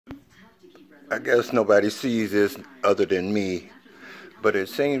I guess nobody sees this other than me, but it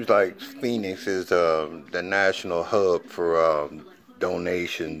seems like Phoenix is the national hub for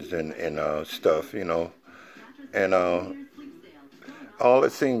donations and stuff, you know. And all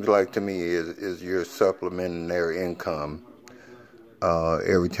it seems like to me is you're supplementing their income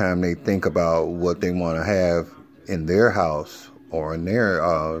every time they think about what they want to have in their house or in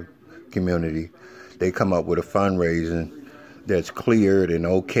their community. They come up with a fundraising that's cleared and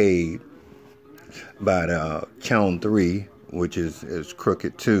okayed by the Channel 3, which is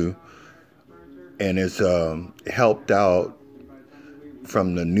crooked too, and it's helped out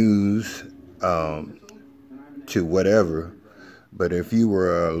from the news to whatever. But if you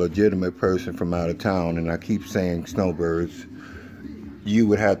were a legitimate person from out of town, and I keep saying snowbirds, you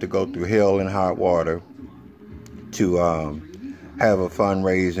would have to go through hell and hot water to have a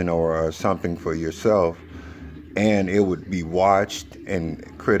fundraising or something for yourself, and it would be watched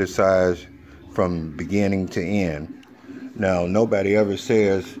and criticized from beginning to end. Now, nobody ever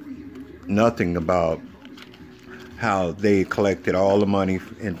says nothing about how they collected all the money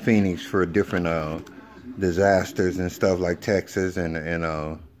in Phoenix for different disasters and stuff like Texas and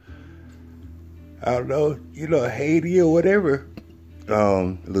I don't know, you know, Haiti or whatever,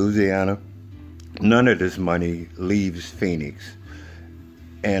 Louisiana. None of this money leaves Phoenix,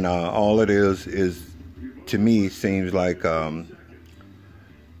 and all it is to me seems like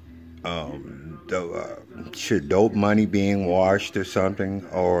should dope money being washed or something,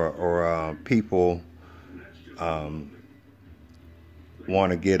 or people want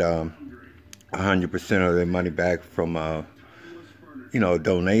to get 100% of their money back from you know,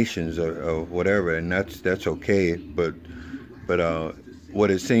 donations or whatever, and that's okay. But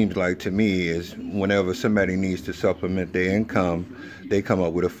what it seems like to me is whenever somebody needs to supplement their income, they come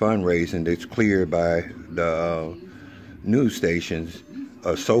up with a fundraising that's cleared by the news stations,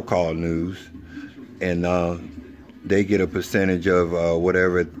 so-called news, and they get a percentage of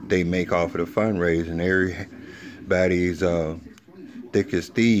whatever they make off of the fundraising. Everybody's thick as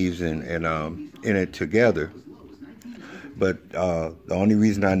thieves and in it together. But the only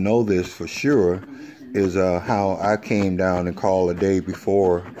reason I know this for sure is how I came down and called a day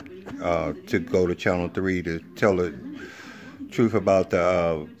before to go to Channel 3 to tell the truth about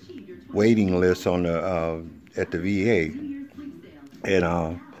the waiting list on the at the VA. And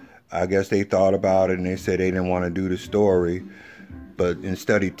I guess they thought about it and they said they didn't want to do the story. But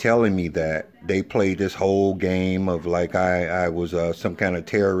instead of telling me that, they played this whole game of like I was some kind of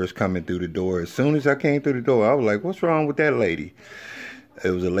terrorist coming through the door. As soon as I came through the door, I was like, what's wrong with that lady? It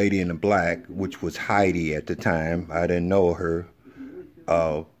was a lady in the black, which was Heidi at the time. I didn't know her.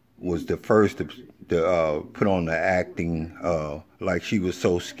 Was the first to put on the acting like she was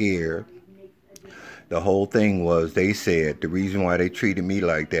so scared. The whole thing was, they said the reason why they treated me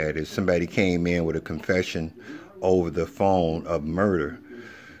like that is somebody came in with a confession over the phone of murder.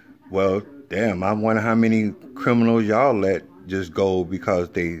 Well, damn, I wonder how many criminals y'all let just go because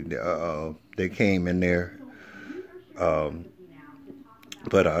they came in there.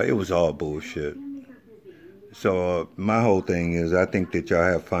 But it was all bullshit. So my whole thing is, I think that y'all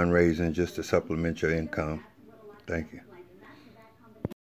have fundraising just to supplement your income. Thank you.